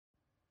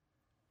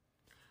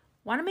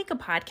Want to make a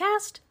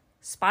podcast?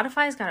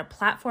 Spotify's got a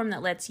platform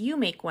that lets you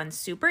make one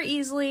super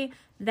easily,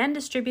 then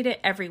distribute it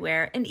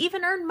everywhere, and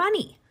even earn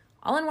money,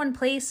 all in one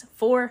place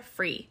for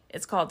free.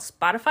 It's called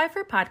Spotify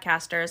for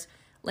Podcasters.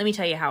 Let me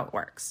tell you how it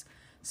works.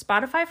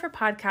 Spotify for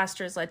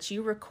Podcasters lets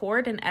you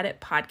record and edit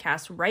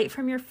podcasts right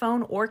from your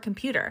phone or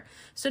computer.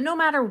 So no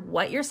matter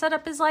what your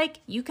setup is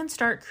like, you can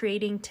start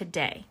creating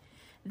today.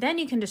 Then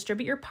you can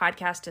distribute your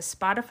podcast to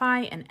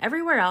Spotify and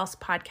everywhere else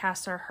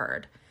podcasts are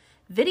heard.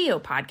 Video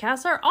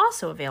podcasts are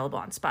also available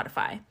on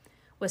Spotify.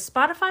 With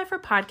Spotify for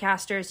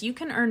Podcasters, you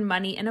can earn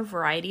money in a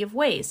variety of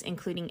ways,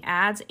 including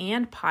ads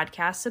and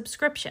podcast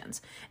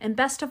subscriptions. And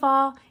best of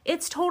all,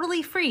 it's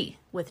totally free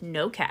with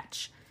no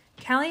catch.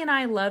 Callie and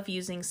I love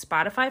using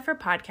Spotify for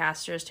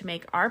Podcasters to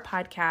make our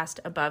podcast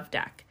above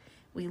deck.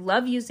 We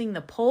love using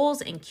the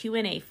polls and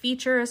Q&A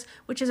features,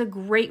 which is a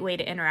great way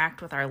to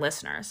interact with our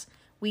listeners.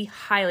 We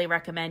highly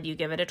recommend you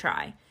give it a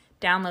try.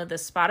 Download the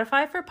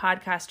Spotify for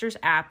Podcasters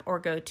app or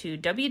go to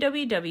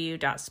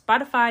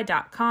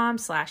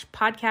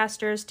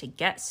www.spotify.com/podcasters to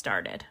get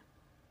started.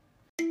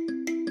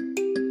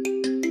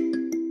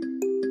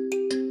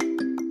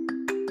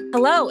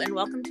 Hello, and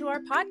welcome to our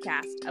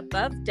podcast,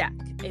 Above Deck,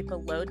 a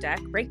below deck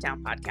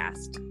breakdown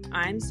podcast.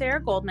 I'm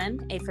Sarah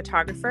Goldman, a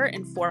photographer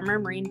and former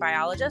marine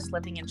biologist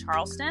living in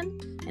Charleston,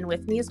 and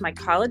with me is my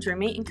college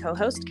roommate and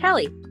co-host,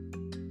 Kelly.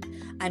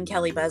 I'm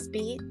Kelly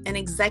Busby, an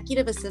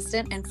executive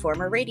assistant and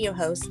former radio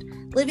host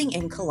living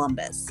in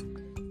Columbus.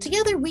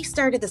 Together, we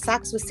started the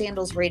Socks with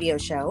Sandals radio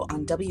show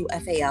on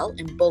WFAL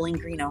in Bowling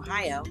Green,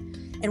 Ohio,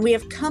 and we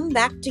have come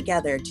back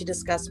together to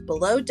discuss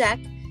Below Deck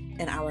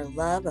and our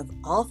love of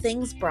all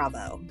things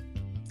Bravo.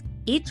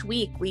 Each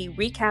week, we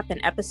recap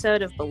an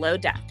episode of Below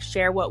Deck,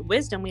 share what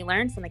wisdom we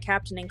learned from the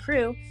captain and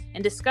crew,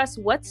 and discuss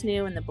what's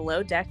new in the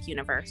Below Deck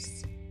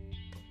universe.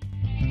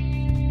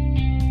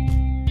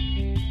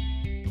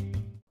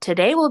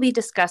 Today we'll be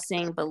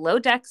discussing Below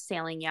Deck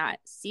Sailing Yacht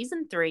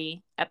Season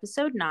 3,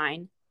 Episode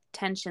 9,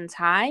 Tensions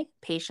High,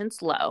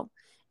 Patience Low,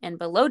 and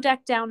Below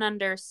Deck Down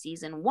Under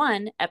Season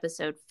 1,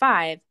 Episode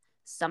 5,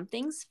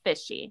 Something's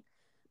Fishy.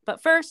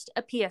 But first,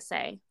 a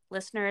PSA.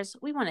 Listeners,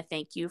 we want to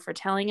thank you for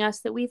telling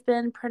us that we've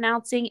been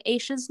pronouncing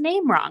Aisha's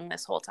name wrong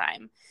this whole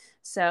time.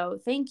 So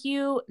thank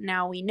you.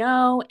 Now we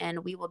know,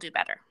 and we will do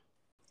better.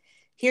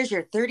 Here's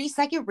your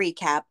 30-second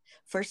recap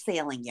for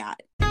Sailing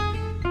Yacht.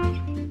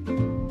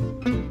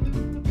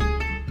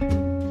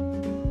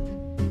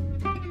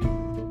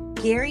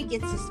 Gary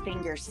gets his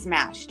finger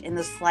smashed in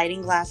the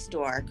sliding glass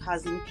door,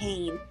 causing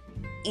pain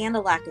and a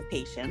lack of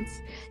patience.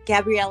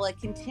 Gabriella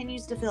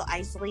continues to feel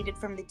isolated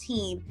from the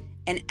team,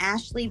 and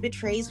Ashley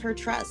betrays her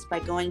trust by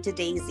going to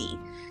Daisy.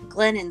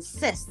 Glenn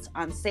insists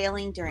on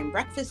sailing during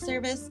breakfast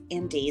service,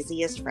 and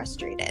Daisy is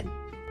frustrated.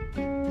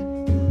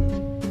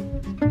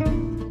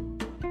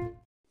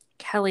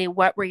 Kelly,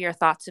 what were your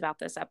thoughts about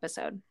this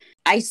episode?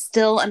 I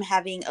still am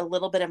having a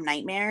little bit of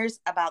nightmares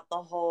about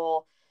the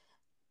whole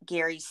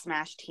Gary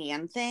smashed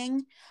hand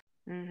thing,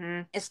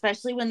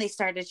 especially when they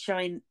started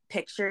showing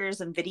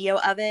pictures and video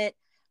of it.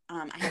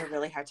 I had a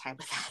really hard time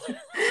with that.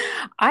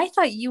 I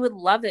thought you would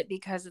love it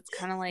because it's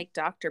kind of like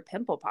Dr.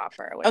 Pimple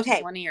Popper, which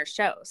is one of your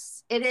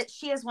shows. It is.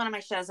 She is one of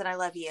my shows, and I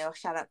love you.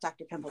 Shout out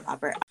Dr. Pimple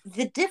Popper.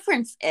 The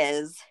difference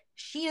is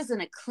she is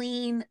in a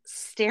clean,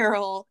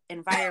 sterile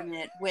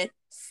environment with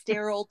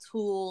sterile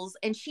tools,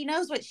 and she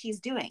knows what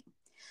she's doing.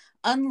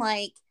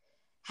 Unlike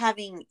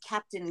having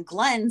Captain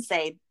Glenn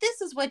say,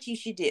 this is what you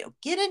should do.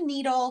 Get a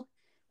needle,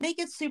 make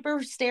it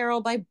super sterile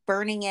by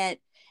burning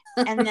it,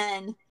 and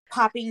then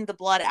popping the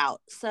blood out.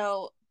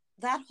 So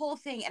that whole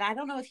thing, and I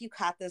don't know if you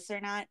caught this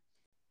or not,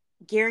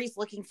 Gary's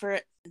looking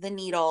for the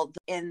needle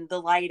and the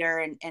lighter,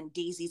 and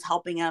Daisy's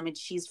helping him, and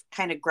she's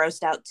kind of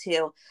grossed out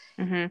too.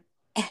 And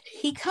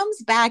he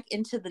comes back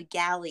into the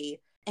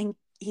galley, and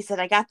he said,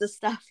 I got this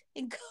stuff.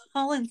 And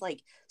Colin's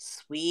like,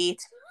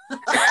 sweet.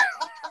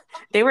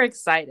 They were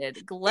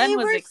excited. Glenn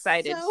was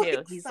excited so too.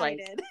 Excited. He's like,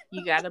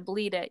 you got to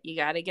bleed it. You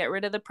got to get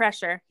rid of the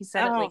pressure. He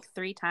said it like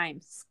 3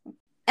 times.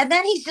 And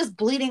then he's just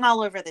bleeding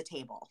all over the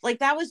table. Like,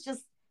 that was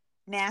just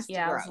nasty.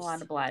 Yeah, gross. it was a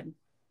lot of blood.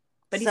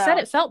 But he said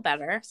it felt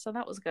better, so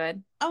that was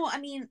good. Oh, I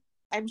mean,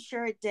 I'm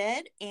sure it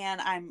did. And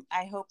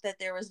I hope that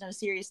there was no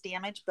serious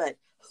damage, but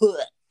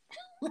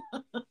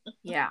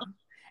yeah.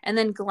 And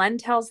then Glenn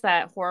tells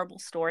that horrible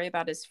story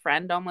about his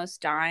friend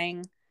almost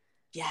dying.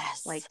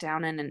 Yes. Like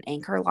down in an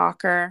anchor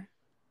locker.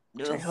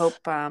 Which I hope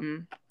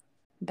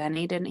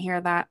Benny didn't hear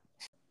that.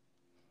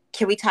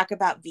 Can we talk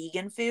about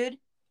vegan food?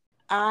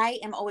 I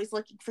am always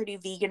looking for new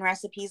vegan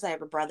recipes. I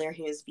have a brother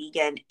who is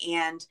vegan,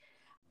 and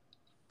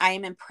I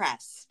am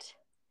impressed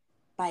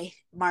by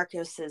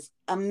Marcos's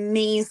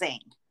amazing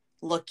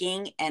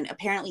looking and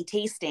apparently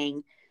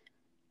tasting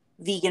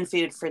vegan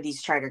food for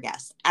these charter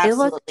guests.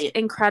 Absolutely. It looked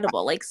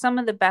incredible. Like some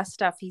of the best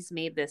stuff he's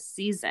made this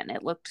season.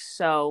 It looked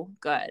so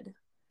good.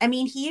 I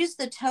mean, he used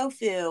the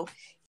tofu,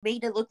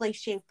 made it look like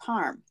shaved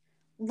parm.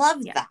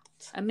 Love that.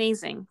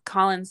 Amazing.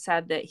 Colin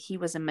said that he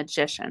was a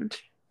magician.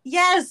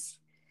 Yes.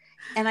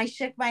 And I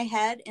shook my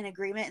head in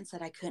agreement and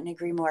said, I couldn't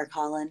agree more,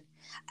 Colin.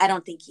 I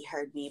don't think he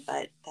heard me,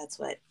 but that's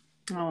what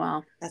Oh,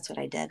 well. That's what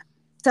I did.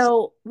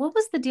 So what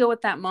was the deal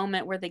with that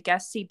moment where the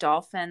guests see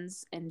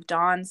dolphins and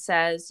Dawn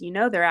says,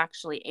 they're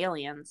actually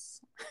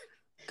aliens?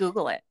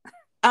 Google it.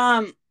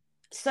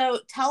 So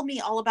tell me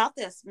all about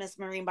this, Miss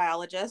Marine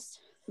Biologist.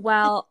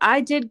 Well,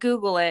 I did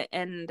Google it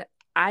and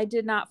I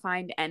did not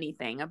find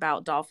anything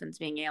about dolphins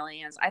being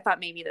aliens. I thought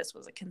maybe this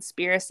was a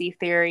conspiracy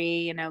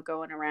theory,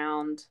 going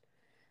around,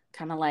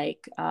 kind of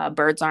like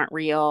birds aren't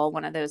real,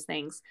 one of those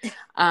things.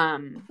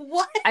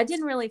 What? I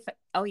didn't really.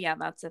 Oh, yeah,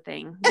 that's a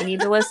thing. You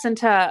need to listen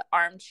to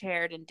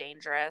Armchaired and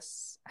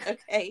Dangerous.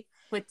 Okay.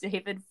 With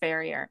David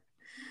Farrier.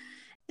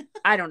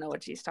 I don't know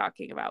what she's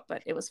talking about,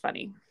 but it was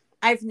funny.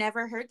 I've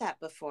never heard that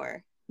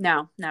before.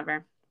 No,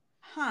 never.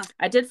 Huh.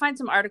 I did find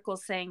some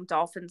articles saying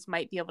dolphins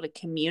might be able to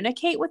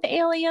communicate with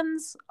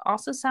aliens.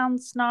 Also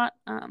sounds not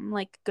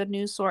like a good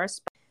news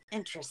source.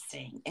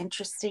 Interesting.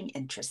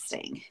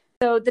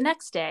 So the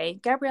next day,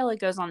 Gabriella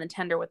goes on the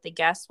tender with the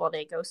guests while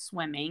they go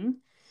swimming.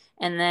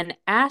 And then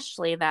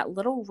Ashley, that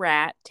little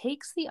rat,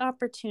 takes the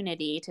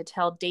opportunity to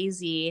tell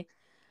Daisy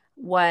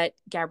what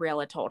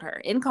Gabriella told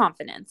her in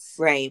confidence.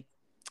 Right.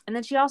 And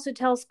then she also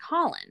tells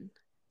Colin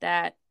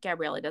that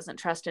Gabriella doesn't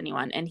trust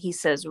anyone. And he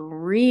says,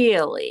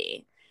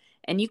 really?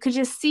 And you could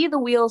just see the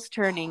wheels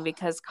turning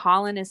because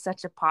Colin is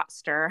such a pot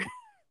stirrer.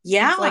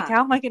 Yeah. He's like,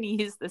 how am I going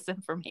to use this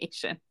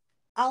information?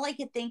 All I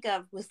could think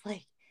of was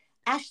like,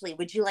 Ashley,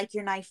 would you like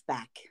your knife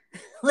back?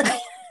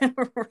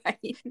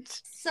 Right.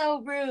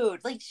 So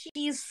rude. Like,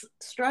 she's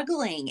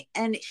struggling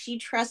and she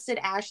trusted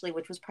Ashley,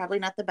 which was probably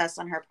not the best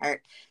on her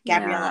part.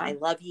 Gabriella, Yeah. I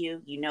love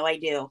you. You know I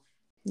do.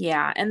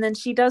 Yeah. And then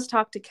she does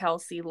talk to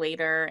Kelsey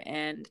later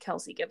and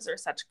Kelsey gives her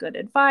such good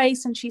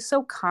advice and she's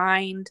so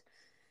kind.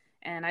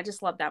 And I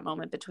just love that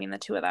moment between the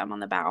two of them on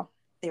the bow.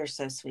 They're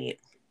so sweet.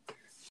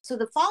 So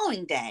the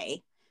following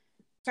day,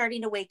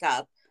 starting to wake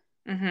up,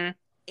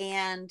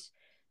 and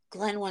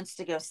Glenn wants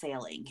to go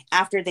sailing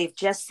after they've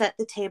just set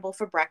the table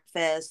for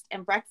breakfast.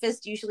 And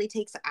breakfast usually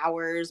takes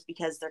hours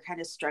because they're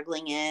kind of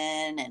struggling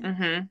in.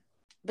 And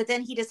but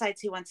then he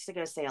decides he wants to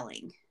go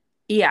sailing.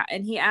 Yeah.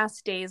 And he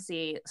asked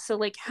Daisy, so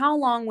like, how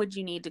long would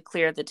you need to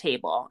clear the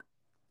table?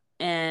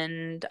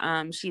 And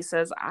she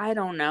says, I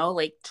don't know,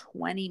 like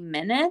 20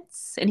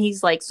 minutes. And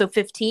he's like, so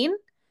 15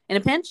 in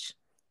a pinch?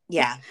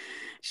 Yeah.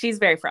 She's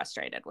very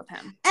frustrated with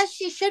him. As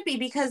she should be,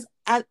 because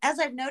as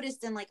I've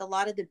noticed in like a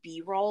lot of the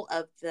B-roll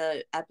of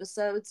the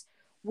episodes,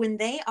 when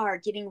they are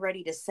getting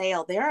ready to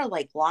sail, there are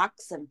like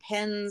locks and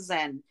pins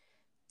and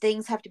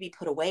things have to be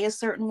put away a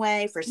certain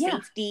way for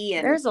safety.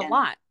 And there's a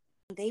lot.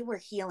 They were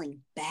healing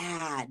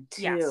bad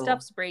too. Yeah,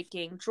 stuff's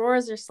breaking.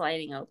 Drawers are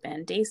sliding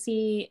open.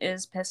 Daisy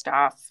is pissed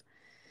off.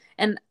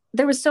 And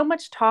there was so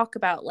much talk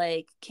about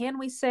like, can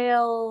we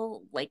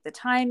sail, like the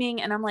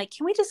timing? And I'm like,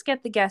 can we just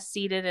get the guests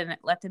seated and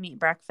let them eat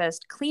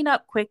breakfast, clean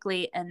up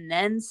quickly, and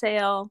then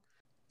sail?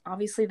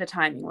 Obviously, the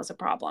timing was a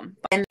problem.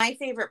 And my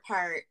favorite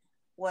part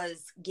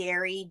was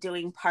Gary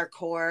doing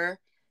parkour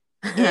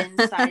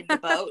inside the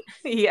boat.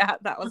 Yeah,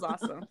 that was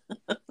awesome.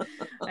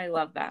 I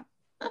love that.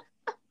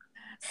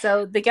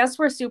 So the guests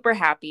were super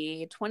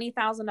happy.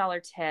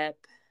 $20,000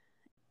 tip.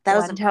 That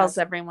was Glenn tells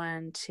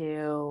everyone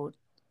to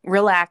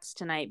relax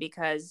tonight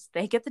because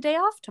they get the day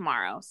off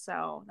tomorrow.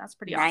 So that's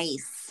pretty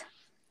nice. Awesome.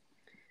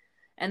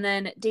 And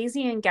then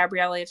Daisy and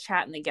Gabriella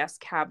chat in the guest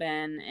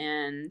cabin,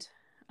 and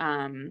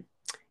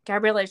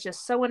Gabriella is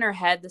just so in her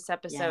head this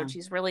episode. Yeah.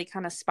 She's really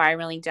kind of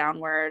spiraling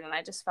downward, and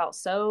I just felt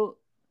so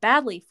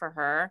badly for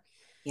her.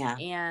 Yeah.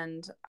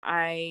 And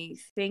I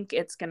think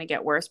it's going to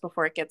get worse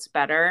before it gets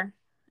better.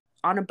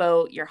 On a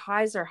boat, your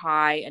highs are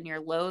high and your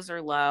lows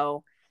are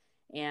low,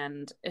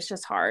 and it's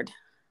just hard.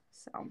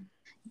 So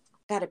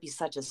gotta be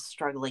such a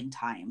struggling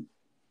time.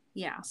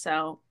 Yeah,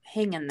 so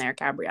hang in there,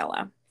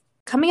 Gabriella.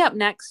 Coming up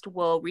next,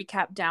 we'll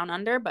recap Down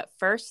Under, but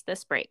first,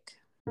 this break.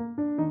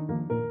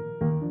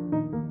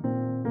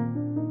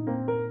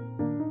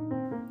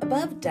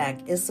 Above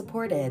Deck is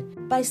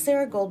supported by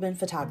Sarah Goldman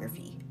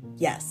Photography.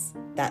 Yes,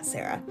 that's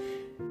Sarah.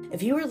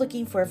 If you are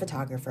looking for a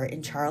photographer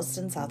in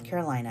Charleston, South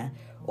Carolina,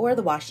 or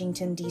the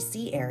Washington,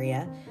 D.C.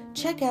 area,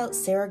 check out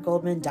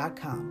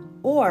sarahgoldman.com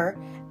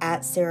or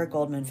at Sarah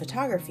Goldman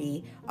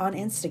Photography on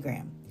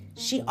Instagram.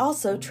 She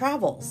also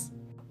travels.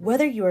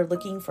 Whether you are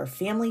looking for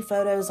family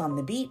photos on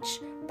the beach,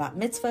 bat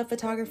mitzvah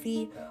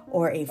photography,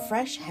 or a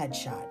fresh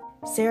headshot,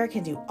 Sarah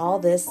can do all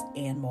this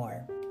and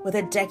more. With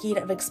a decade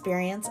of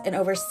experience and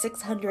over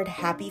 600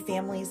 happy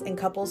families and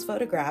couples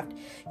photographed,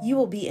 you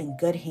will be in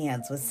good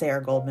hands with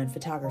Sarah Goldman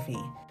Photography.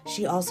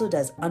 She also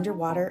does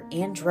underwater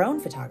and drone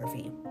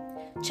photography.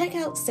 Check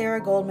out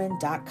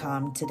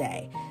sarahgoldman.com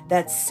today.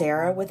 That's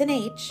Sarah with an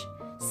H,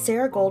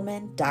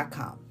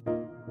 sarahgoldman.com.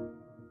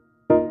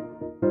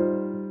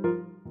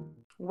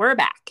 We're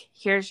back.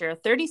 Here's your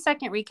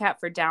 30-second recap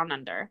for Down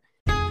Under.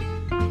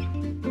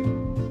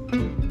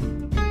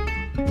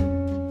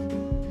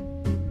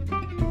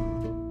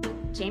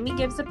 Jamie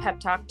gives a pep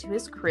talk to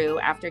his crew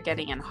after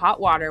getting in hot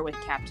water with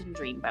Captain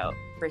Dreamboat.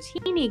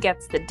 Bertini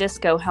gets the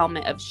disco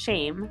helmet of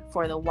shame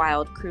for the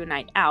wild crew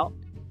night out.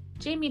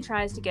 Jamie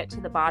tries to get to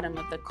the bottom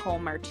of the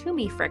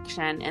Colmer-Toomey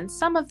friction, and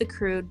some of the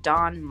crew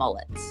don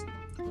mullets.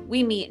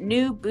 We meet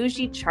new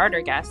bougie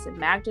charter guests and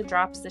Magda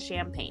drops the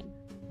champagne.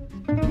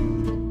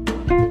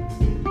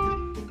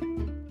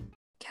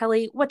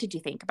 Kelly, what did you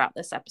think about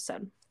this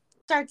episode?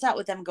 Starts out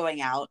with them going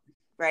out,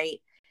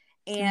 right?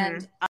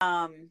 And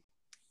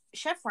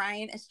Chef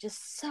Ryan is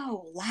just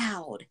so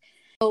loud.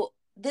 So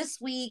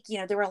this week,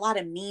 there were a lot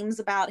of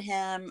memes about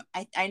him.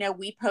 I know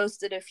we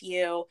posted a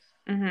few.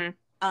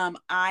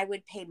 I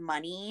would pay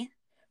money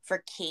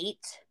for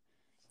Kate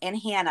and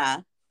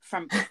Hannah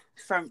from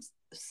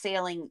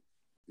Sailing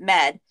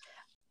Med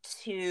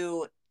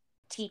to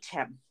teach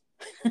him.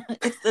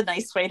 It's the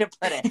nice way to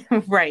put it.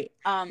 Right.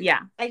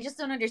 Yeah. I just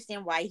don't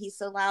understand why he's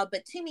so loud.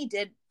 But Toomey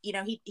did,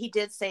 he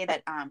did say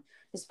that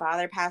his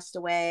father passed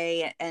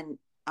away, and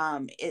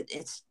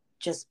it's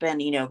just been,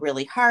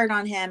 really hard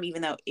on him,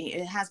 even though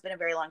it has been a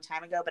very long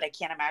time ago. But I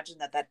can't imagine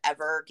that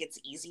ever gets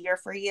easier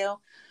for you.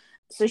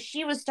 So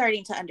she was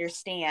starting to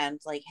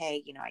understand, like,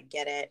 hey, I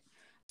get it.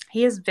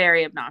 He is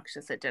very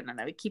obnoxious at dinner,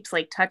 though. He keeps,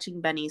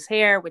 touching Benny's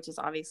hair, which is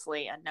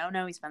obviously a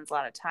no-no. He spends a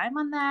lot of time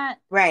on that.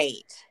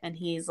 Right. And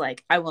he's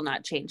like, I will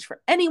not change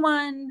for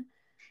anyone.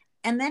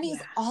 And then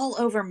he's all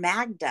over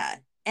Magda.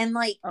 And,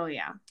 oh,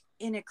 yeah,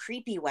 in a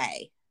creepy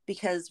way.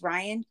 Because,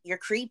 Ryan, you're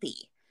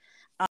creepy.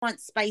 I want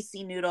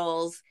spicy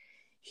noodles.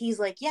 He's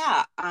like,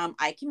 yeah,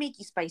 I can make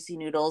you spicy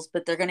noodles,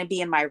 but they're going to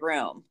be in my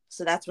room.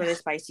 So that's where the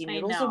spicy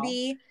noodles will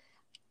be.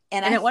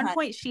 And at one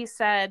point she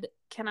said,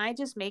 can I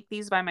just make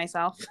these by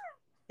myself?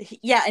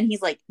 Yeah. And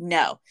he's like,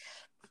 no.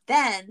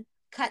 Then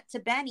cut to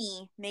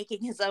Benny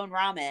making his own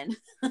ramen.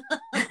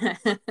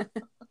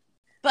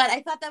 But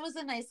I thought that was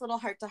a nice little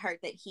heart-to-heart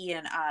that he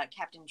and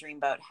Captain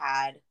Dreamboat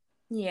had.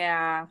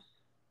 Yeah.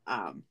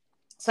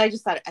 So I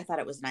thought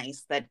it was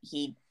nice that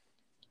he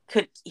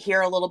could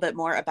hear a little bit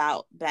more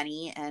about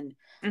Benny and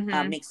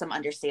make some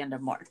understand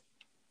him more.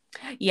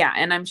 Yeah,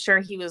 and I'm sure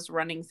he was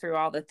running through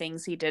all the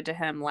things he did to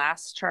him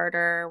last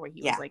charter, where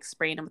he was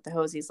spraying him with the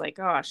hose. He's like,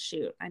 oh,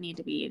 shoot, I need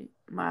to be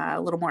a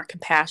little more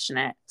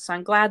compassionate. So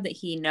I'm glad that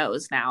he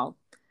knows now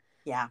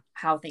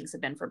how things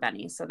have been for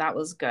Benny. So that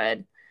was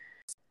good.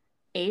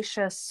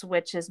 Aisha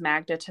switches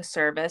Magda to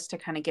service to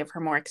kind of give her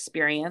more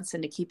experience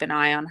and to keep an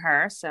eye on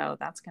her. So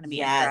that's going to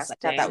be interesting.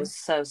 I thought that was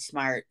so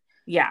smart.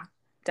 Yeah,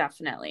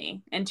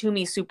 definitely. And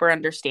Toomey's super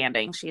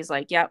understanding. She's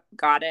like, yep,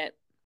 got it.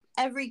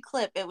 Every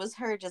clip, it was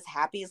her just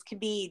happy as can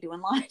be doing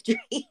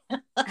laundry.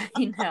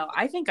 I know.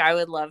 I think I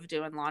would love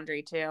doing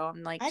laundry too.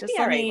 I'm like, just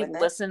let me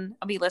listen.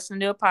 I'll be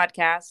listening to a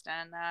podcast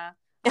and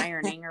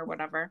ironing or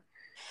whatever.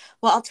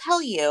 Well, I'll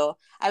tell you,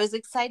 I was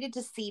excited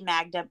to see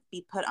Magda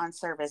be put on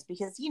service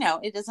because,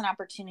 it is an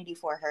opportunity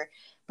for her.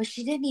 But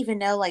she didn't even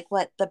know,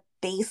 what the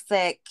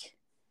basic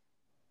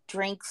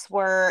drinks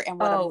were and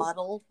what a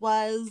muddle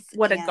was.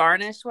 What a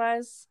garnish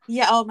was.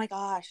 Yeah. Oh, my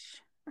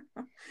gosh.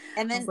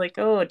 And then I was like,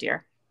 oh,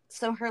 dear.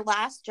 So her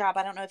last job,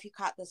 I don't know if you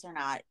caught this or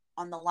not,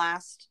 on the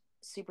last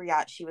super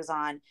yacht she was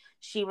on,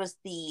 she was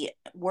the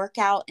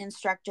workout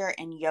instructor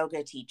and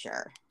yoga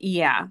teacher.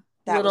 Yeah.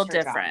 A little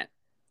different.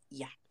 Job.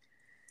 Yeah.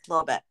 A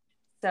little bit.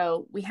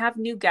 So we have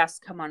new guests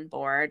come on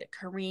board.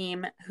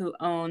 Kareem, who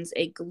owns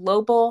a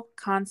global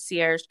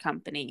concierge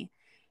company.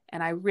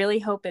 And I really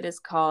hope it is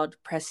called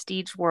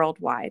Prestige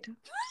Worldwide.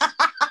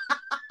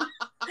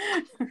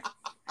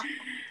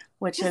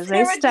 Which is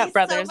a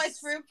stepbrothers. So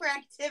much room for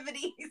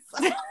activities.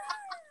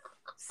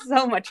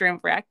 So much room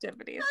for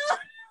activities.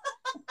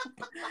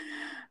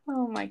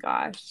 Oh my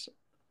gosh.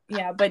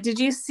 Yeah, but did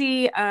you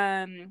see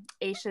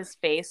Aisha's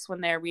face when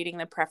they're reading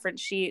the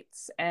preference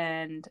sheets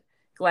and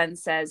Glenn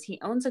says he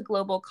owns a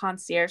global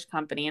concierge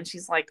company and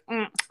she's like,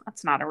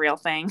 that's not a real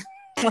thing.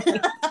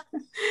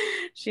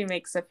 She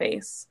makes a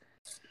face.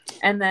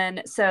 And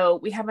then so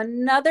we have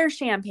another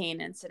champagne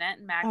incident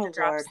and Magda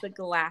drops the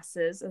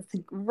glasses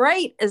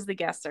right as the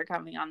guests are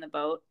coming on the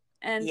boat.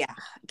 And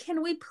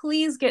can we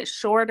please get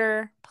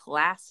shorter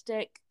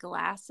plastic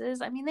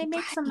glasses? I mean, they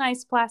make some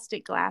nice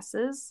plastic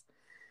glasses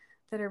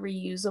that are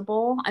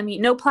reusable. I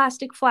mean, no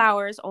plastic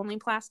flowers, only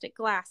plastic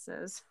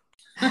glasses.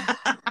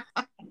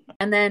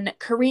 And then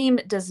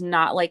Kareem does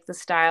not like the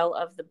style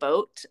of the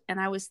boat. And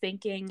I was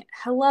thinking,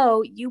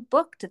 hello, you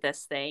booked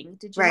this thing.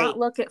 Did you not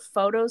look at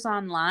photos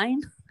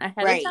online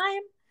ahead of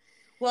time?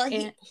 Well,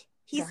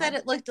 he said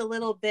it looked a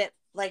little bit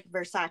like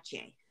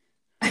Versace.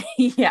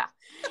 Yeah.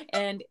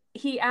 And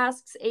he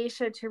asks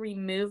Aisha to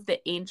remove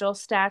the angel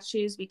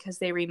statues because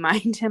they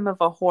remind him of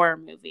a horror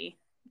movie.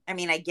 I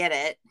mean, I get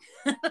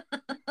it.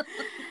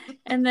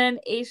 And then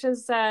Aisha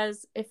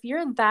says, if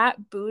you're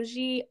that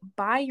bougie,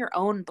 buy your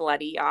own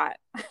bloody yacht.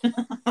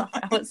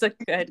 That was a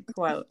good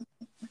quote.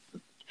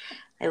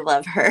 I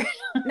love her.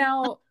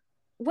 Now,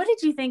 what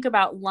did you think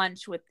about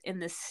lunch in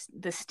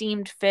the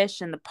steamed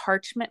fish and the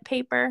parchment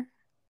paper?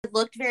 It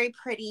looked very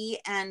pretty,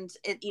 and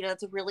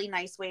it's a really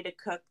nice way to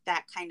cook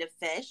that kind of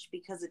fish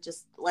because it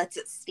just lets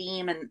it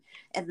steam and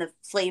the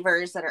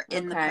flavors that are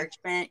in the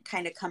parchment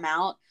kind of come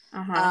out.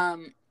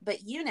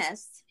 But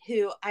Eunice,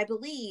 who I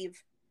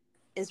believe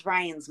is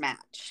Ryan's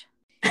match,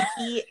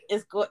 she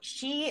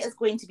is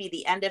going to be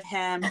the end of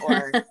him,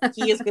 or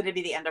he is going to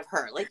be the end of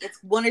her. Like,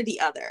 it's one or the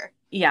other.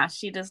 Yeah,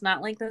 she does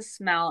not like the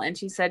smell, and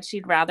she said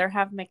she'd rather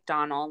have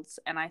McDonald's.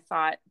 And I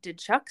thought, did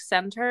Chuck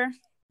send her?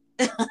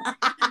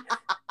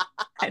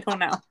 I don't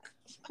know.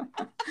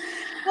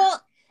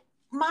 Well,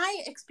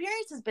 my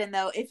experience has been,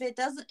 though, if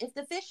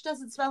the fish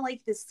doesn't smell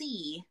like the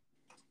sea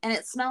and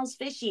it smells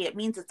fishy, it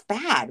means it's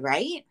bad,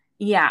 right?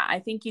 Yeah, I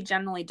think you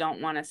generally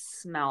don't want to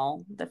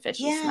smell the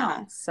fishy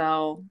smell.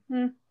 So,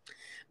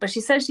 but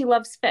she says she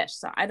loves fish,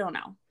 so I don't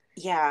know.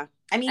 Yeah.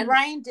 I mean,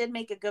 Ryan did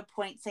make a good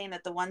point saying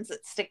that the ones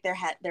that stick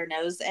their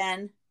nose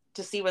in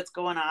to see what's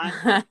going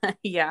on.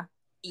 Yeah.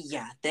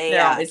 Yeah.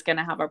 They're always going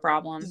to have a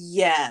problem.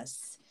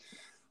 Yes.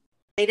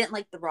 They didn't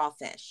like the raw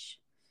fish.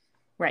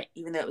 Right.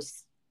 Even though it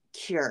was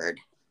cured,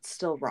 it's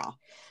still raw.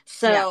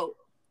 So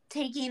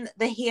taking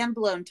the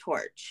hand-blown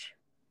torch.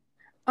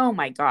 Oh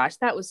my gosh,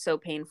 that was so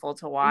painful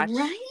to watch.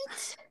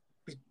 Right?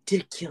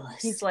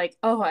 Ridiculous. He's like,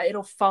 oh,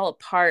 it'll fall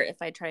apart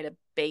if I try to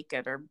bake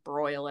it or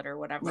broil it or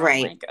whatever.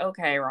 Right. I'm like,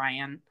 okay,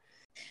 Ryan.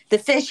 The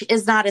fish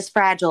is not as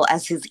fragile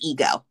as his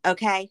ego.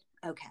 Okay?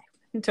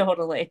 Okay.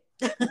 Totally.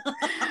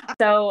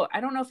 So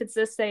I don't know if it's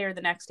this day or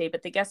the next day,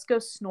 but the guests go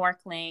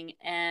snorkeling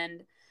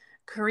and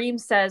Kareem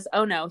says,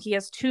 oh no, he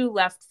has 2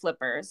 left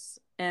flippers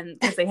and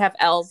because they have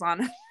L's on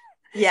them.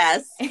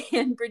 Yes.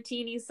 And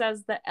Brittini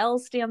says the L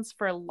stands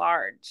for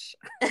large.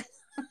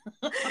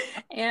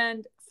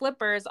 And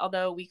flippers,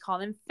 although we call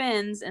them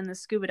fins in the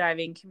scuba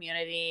diving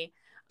community,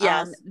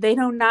 they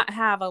do not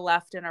have a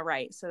left and a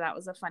right. So that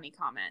was a funny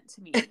comment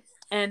to me.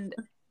 And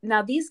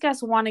now these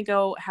guests want to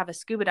go have a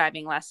scuba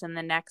diving lesson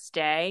the next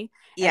day.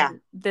 Yeah.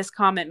 And this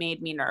comment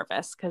made me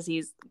nervous because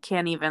he's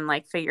can't even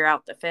like figure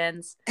out the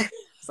fins.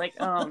 It's like,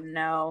 oh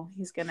no,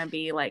 he's going to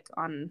be like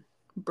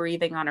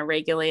breathing on a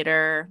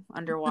regulator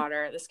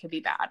underwater. This could be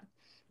bad.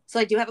 So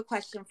I do have a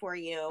question for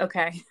you.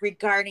 Okay.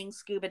 Regarding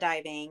scuba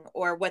diving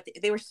or what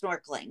they were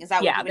snorkeling. Is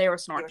that what they were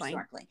snorkeling. They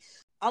were snorkeling.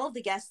 All of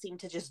the guests seem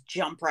to just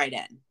jump right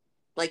in.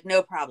 Like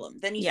no problem.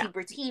 Then you see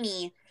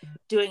Brittini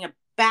doing a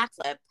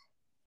backflip.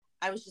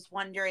 I was just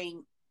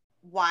wondering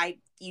why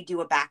you do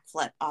a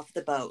backflip off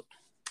the boat.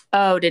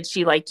 Oh, did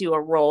she like do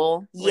a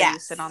roll where you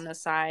sit on the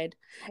side?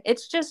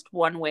 It's just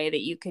one way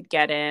that you could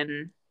get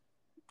in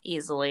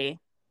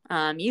easily.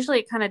 Usually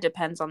it kind of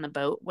depends on the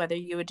boat, whether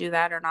you would do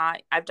that or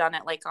not. I've done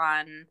it like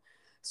on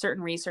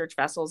certain research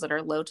vessels that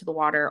are low to the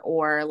water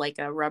or like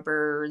a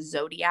rubber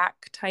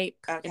Zodiac type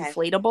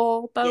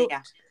inflatable boat.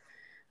 Yeah.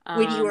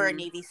 When you were a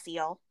Navy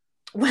SEAL.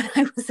 When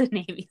I was a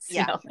Navy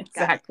SEAL,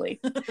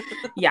 exactly.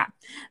 Yeah.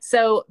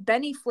 So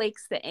Benny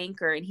flakes the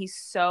anchor and he's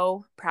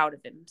so proud of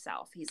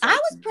himself. He's like, I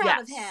was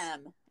proud of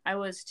him. I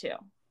was too.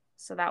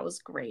 So that was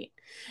great.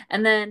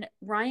 And then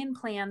Ryan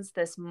plans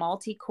this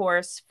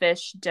multi-course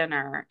fish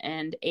dinner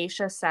and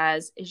Aisha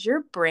says, is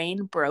your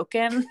brain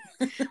broken?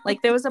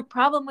 Like there was a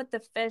problem with the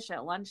fish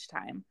at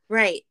lunchtime.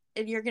 Right.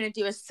 And you're going to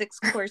do a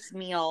 6-course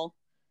meal,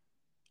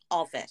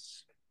 all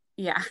fish.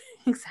 Yeah,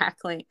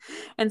 exactly.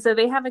 And so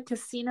they have a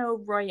Casino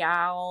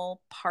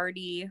Royale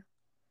party.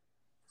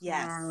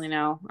 Yes. I don't really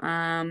know.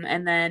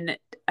 And then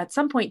at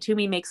some point,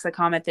 Toomey makes the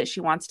comment that she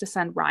wants to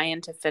send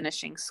Ryan to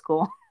finishing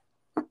school,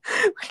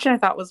 which I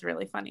thought was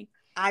really funny.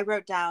 I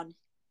wrote down,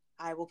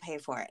 I will pay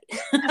for it.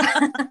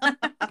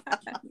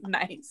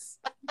 Nice.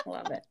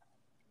 Love it.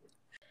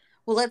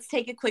 Well, let's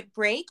take a quick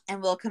break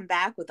and we'll come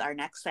back with our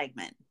next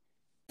segment.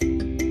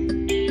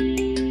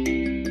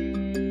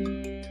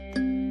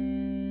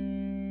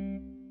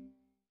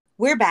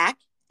 We're back.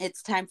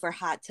 It's time for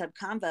Hot Tub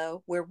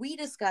Convo, where we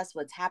discuss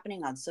what's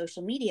happening on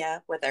social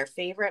media with our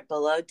favorite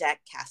Below Deck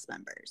cast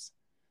members.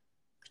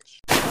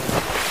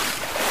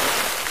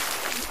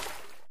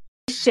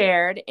 We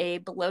shared a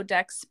Below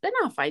Deck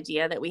spinoff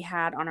idea that we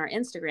had on our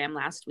Instagram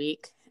last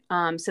week.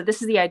 So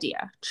this is the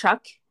idea.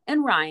 Chuck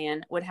and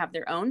Ryan would have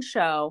their own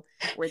show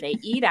where they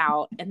eat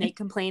out and they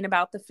complain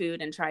about the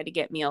food and try to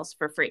get meals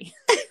for free.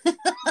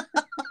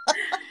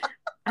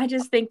 I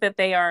just think that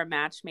they are a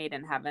match made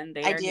in heaven.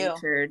 They are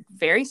natured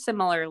very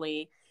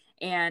similarly.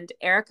 And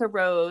Erica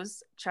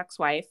Rose, Chuck's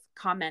wife,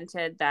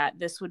 commented that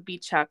this would be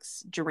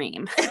Chuck's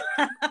dream.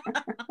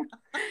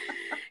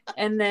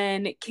 And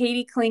then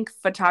Katie Klink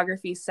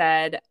Photography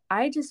said,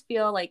 I just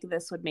feel like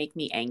this would make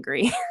me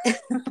angry.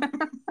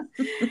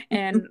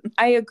 And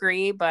I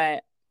agree,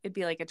 but it'd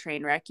be like a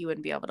train wreck. You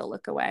wouldn't be able to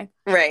look away.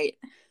 Right.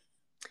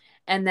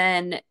 And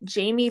then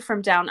Jamie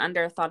from Down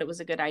Under thought it was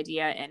a good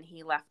idea, and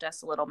he left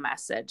us a little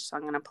message. So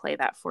I'm going to play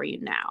that for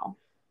you now.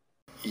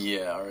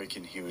 Yeah, I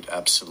reckon he would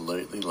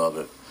absolutely love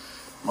it.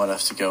 Might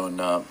have to go and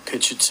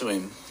pitch it to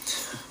him.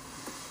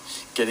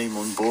 Get him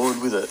on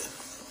board with it.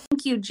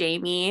 Thank you,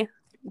 Jamie.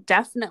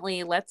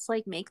 Definitely. Let's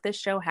make this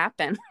show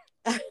happen.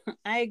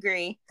 I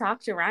agree.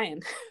 Talk to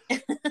Ryan.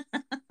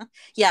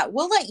 Yeah,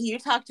 we'll let you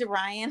talk to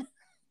Ryan.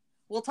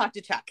 We'll talk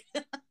to Chuck.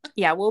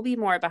 Yeah, we'll be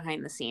more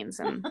behind the scenes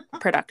and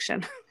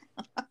production.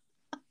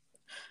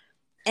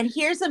 And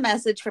here's a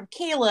message from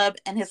Caleb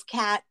and his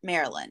cat,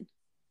 Marilyn.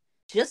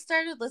 Just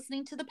started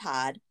listening to the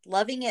pod,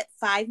 loving it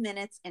 5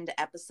 minutes into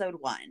episode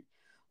 1.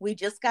 We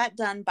just got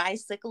done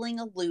bicycling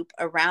a loop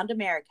around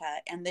America,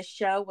 and this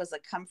show was a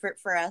comfort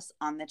for us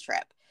on the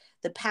trip.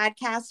 The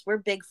podcasts were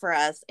big for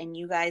us, and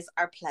you guys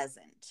are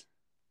pleasant.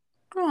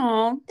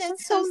 Oh,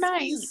 that's so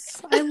nice.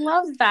 I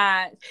love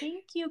that.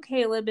 Thank you,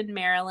 Caleb and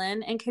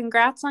Marilyn, and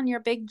congrats on your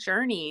big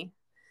journey.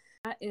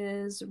 That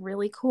is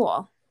really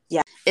cool.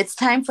 Yeah, it's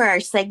time for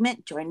our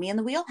segment, Join Me in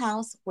the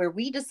Wheelhouse, where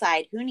we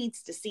decide who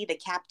needs to see the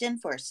captain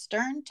for a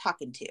stern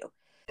talking to.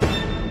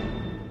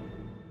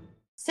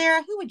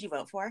 Sarah, who would you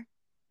vote for?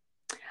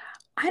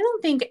 I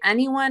don't think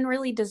anyone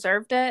really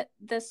deserved it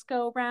this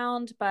go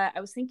round, but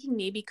I was thinking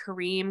maybe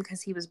Kareem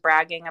because he was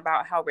bragging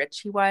about how rich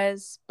he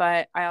was,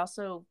 but I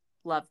also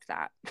loved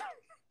that.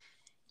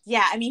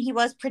 Yeah, I mean, he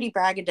was pretty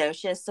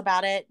braggadocious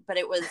about it, but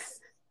it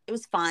was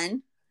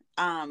fun.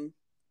 And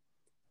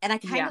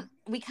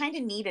we kind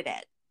of needed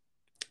it.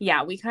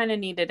 Yeah, we kind of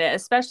needed it,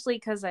 especially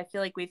because I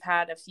feel like we've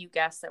had a few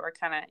guests that were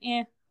kind of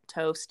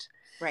toast.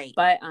 Right.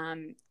 But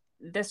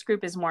this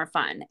group is more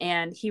fun.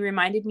 And he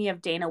reminded me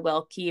of Dana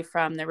Wilkie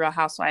from The Real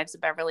Housewives of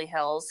Beverly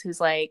Hills,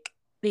 who's like,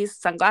 these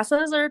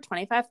sunglasses are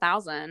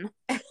 $25,000.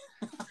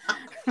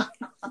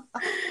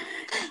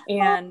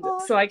 And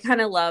so I kind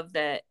of love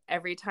that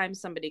every time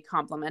somebody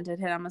complimented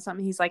him on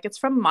something, he's like, it's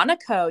from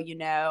Monaco, you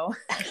know.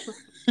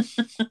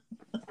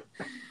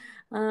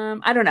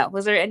 I don't know.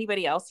 Was there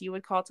anybody else you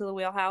would call to the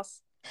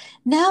wheelhouse?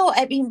 No,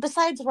 I mean,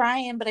 besides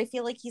Ryan, but I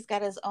feel like he's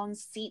got his own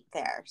seat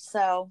there.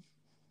 So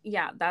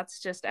yeah,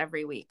 that's just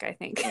every week, I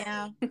think.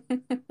 Yeah.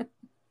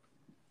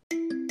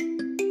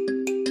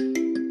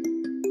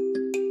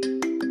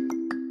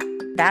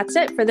 That's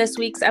it for this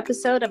week's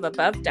episode of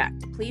Above Deck.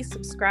 Please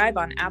subscribe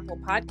on Apple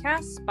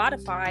Podcasts,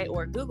 Spotify,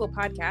 or Google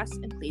Podcasts,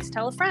 and please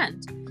tell a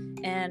friend.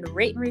 And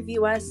rate and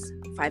review us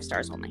 5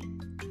 stars only.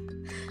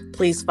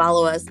 Please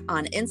follow us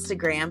on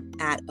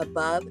Instagram at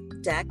Above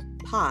Deck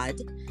Pod.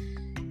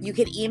 You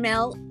can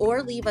email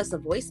or leave us a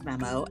voice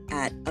memo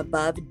at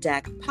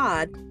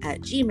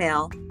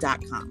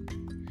abovedeckpod@gmail.com.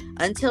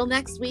 Until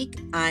next week,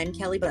 I'm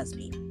Kelly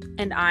Busby.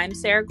 And I'm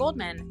Sarah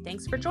Goldman.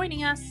 Thanks for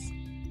joining us.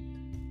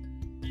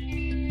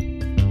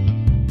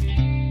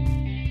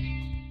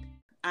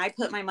 I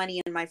put my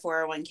money in my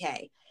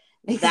 401k.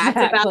 That's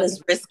about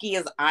as risky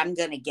as I'm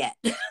going to get.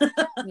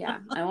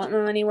 Yeah, I want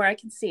my money where I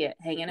can see it,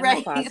 hanging in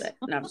my closet.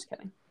 No, I'm just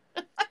kidding.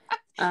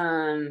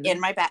 In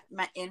my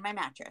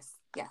mattress.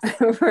 Yes.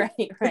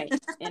 Right.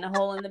 In a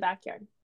hole in the backyard.